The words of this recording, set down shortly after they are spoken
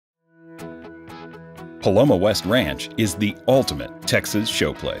Paloma West Ranch is the ultimate Texas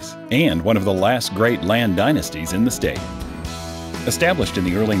showplace and one of the last great land dynasties in the state. Established in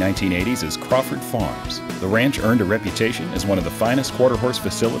the early 1980s as Crawford Farms, the ranch earned a reputation as one of the finest quarter-horse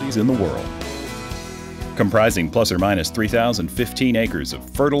facilities in the world. Comprising plus or minus 3,015 acres of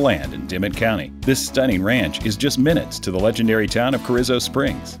fertile land in Dimmit County, this stunning ranch is just minutes to the legendary town of Carriza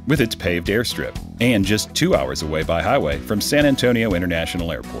Springs with its paved airstrip, and just 2 hours away by highway from San Antonio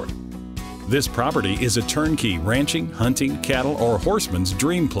International Airport. This property is a turnkey ranching, hunting, cattle, or horseman's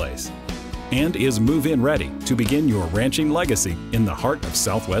dream place, and is move-in ready to begin your ranching legacy in the heart of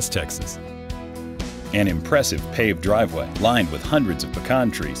Southwest Texas. An impressive paved driveway lined with hundreds of pecan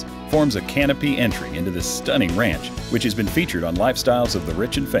trees forms a canopy entry into this stunning ranch, which has been featured on lifestyles of the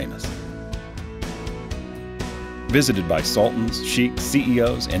rich and famous. Visited by sultans, sheiks,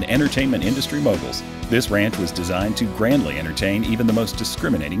 CEOs, and entertainment industry moguls, this ranch was designed to grandly entertain even the most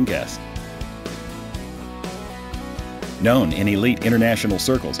discriminating guests. Known in elite international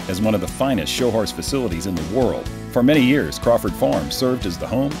circles as one of the finest show horse facilities in the world, for many years Crawford Farms served as the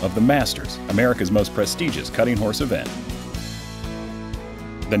home of the Masters, America's most prestigious cutting horse event.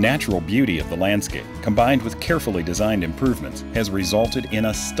 The natural beauty of the landscape, combined with carefully designed improvements, has resulted in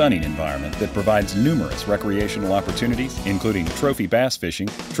a stunning environment that provides numerous recreational opportunities, including trophy bass fishing,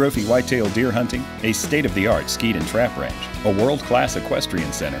 trophy whitetail deer hunting, a state-of-the-art skeet and trap range, a world-class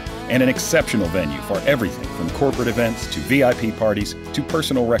equestrian center, and an exceptional venue for everything from corporate events to VIP parties to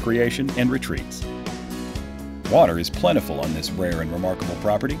personal recreation and retreats. Water is plentiful on this rare and remarkable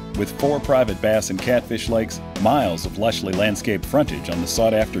property, with 4 private bass and catfish lakes, miles of lushly landscaped frontage on the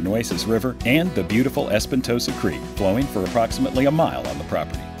sought-after Nueces River, and the beautiful Espantosa Creek flowing for approximately a mile on the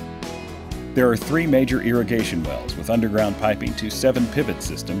property. There are 3 major irrigation wells with underground piping to 7 pivot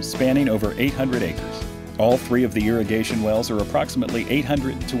systems spanning over 800 acres. All 3 of the irrigation wells are approximately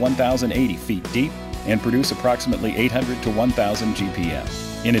 800 to 1,080 feet deep and produce approximately 800 to 1,000 GPM.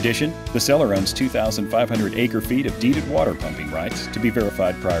 In addition, the seller owns 2,500 acre-feet of deeded water pumping rights to be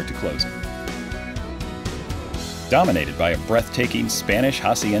verified prior to closing. Dominated by a breathtaking Spanish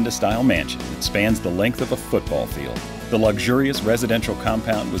hacienda-style mansion that spans the length of a football field, the luxurious residential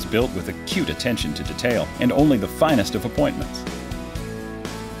compound was built with acute attention to detail and only the finest of appointments.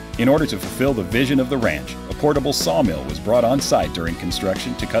 In order to fulfill the vision of the ranch, a portable sawmill was brought on site during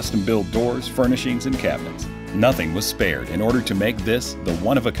construction to custom-build doors, furnishings, and cabinets. Nothing was spared in order to make this the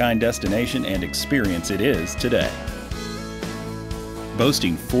one-of-a-kind destination and experience it is today.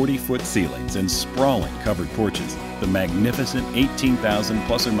 Boasting 40-foot ceilings and sprawling covered porches, the magnificent 18,000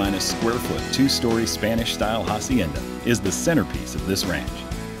 plus or minus square foot 2-story Spanish-style hacienda is the centerpiece of this ranch.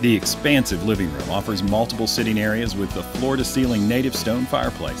 The expansive living room offers multiple sitting areas with the floor-to-ceiling native stone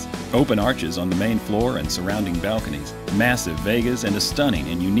fireplace, open arches on the main floor and surrounding balconies, massive vegas, and a stunning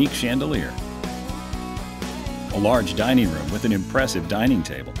and unique chandelier. A large dining room with an impressive dining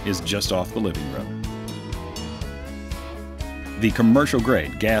table is just off the living room. The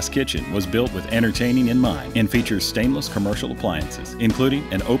commercial-grade gas kitchen was built with entertaining in mind and features stainless commercial appliances, including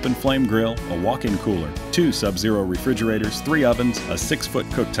an open-flame grill, a walk-in cooler, 2 Sub-Zero refrigerators, 3 ovens, a 6-foot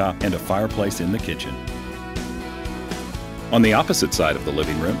cooktop, and a fireplace in the kitchen. On the opposite side of the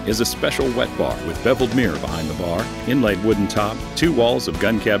living room is a special wet bar with beveled mirror behind the bar, inlaid wooden top, 2 walls of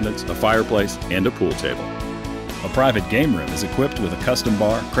gun cabinets, a fireplace, and a pool table. A private game room is equipped with a custom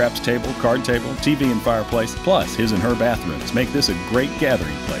bar, craps table, card table, TV and fireplace, plus his and her bathrooms make this a great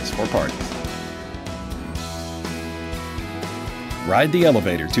gathering place for parties. Ride the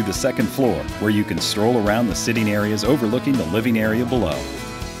elevator to the 2nd floor, where you can stroll around the sitting areas overlooking the living area below.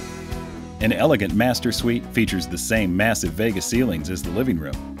 An elegant master suite features the same massive Vega ceilings as the living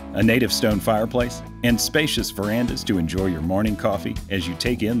room, a native stone fireplace, and spacious verandas to enjoy your morning coffee as you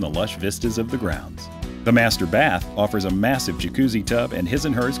take in the lush vistas of the grounds. The master bath offers a massive jacuzzi tub and his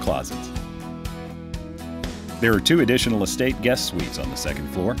and hers closets. There are 2 additional estate guest suites on the 2nd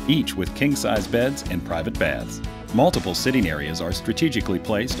floor, each with king-size beds and private baths. Multiple sitting areas are strategically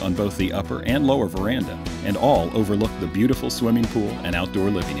placed on both the upper and lower veranda, and all overlook the beautiful swimming pool and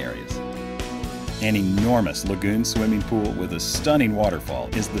outdoor living areas. An enormous lagoon swimming pool with a stunning waterfall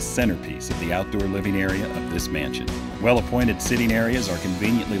is the centerpiece of the outdoor living area of this mansion. Well-appointed sitting areas are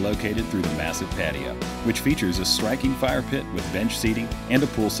conveniently located through the massive patio, which features a striking fire pit with bench seating and a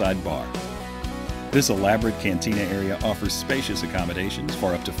poolside bar. This elaborate cantina area offers spacious accommodations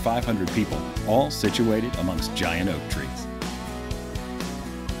for up to 500 people, all situated amongst giant oak trees.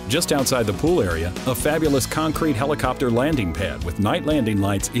 Just outside the pool area, a fabulous concrete helicopter landing pad with night landing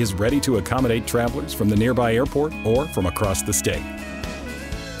lights is ready to accommodate travelers from the nearby airport or from across the state.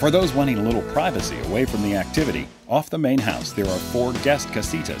 For those wanting a little privacy away from the activity, off the main house there are 4 guest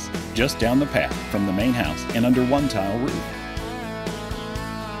casitas just down the path from the main house and under one tile roof.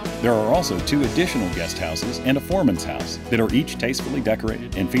 There are also 2 additional guest houses and a foreman's house that are each tastefully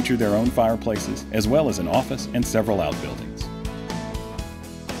decorated and feature their own fireplaces, as well as an office and several outbuildings.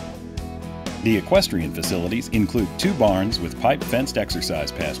 The equestrian facilities include 2 barns with pipe-fenced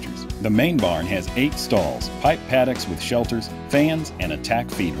exercise pastures. The main barn has 8 stalls, pipe paddocks with shelters, fans, and a tack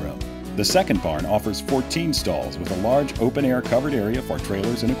feed room. The second barn offers 14 stalls with a large open-air covered area for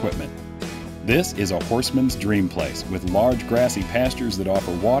trailers and equipment. This is a horseman's dream place with large grassy pastures that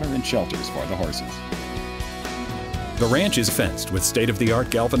offer water and shelters for the horses. The ranch is fenced with state-of-the-art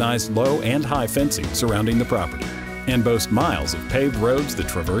galvanized low and high fencing surrounding the property and boasts miles of paved roads that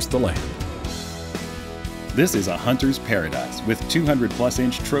traverse the land. This is a hunter's paradise with 200+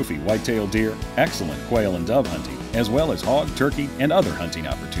 inch trophy whitetail deer, excellent quail and dove hunting, as well as hog, turkey, and other hunting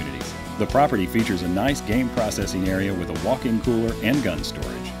opportunities. The property features a nice game processing area with a walk-in cooler and gun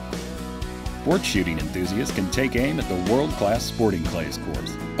storage. Sport shooting enthusiasts can take aim at the world-class Sporting Clays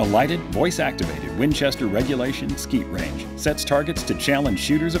course. A lighted, voice-activated Winchester regulation skeet range sets targets to challenge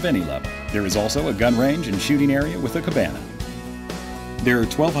shooters of any level. There is also a gun range and shooting area with a cabana. There are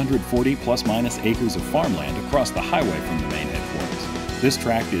 1,240 plus-minus acres of farmland across the highway from the main headquarters. This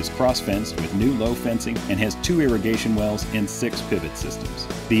tract is cross-fenced with new low fencing and has 2 irrigation wells and 6 pivot systems.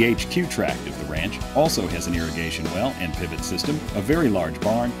 The HQ tract of the ranch also has an irrigation well and pivot system, a very large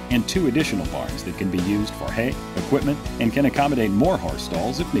barn, and 2 additional barns that can be used for hay, equipment, and can accommodate more horse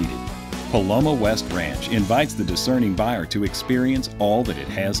stalls if needed. Paloma West Ranch invites the discerning buyer to experience all that it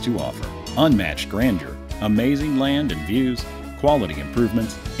has to offer. Unmatched grandeur, amazing land and views, quality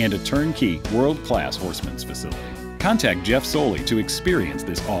improvements, and a turnkey, world-class horseman's facility. Contact Jeff Soley to experience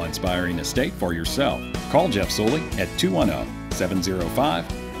this awe-inspiring estate for yourself. Call Jeff Soley at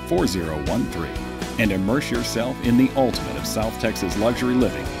 210-705-4013 and immerse yourself in the ultimate of South Texas luxury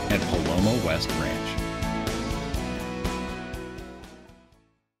living at Paloma West Ranch.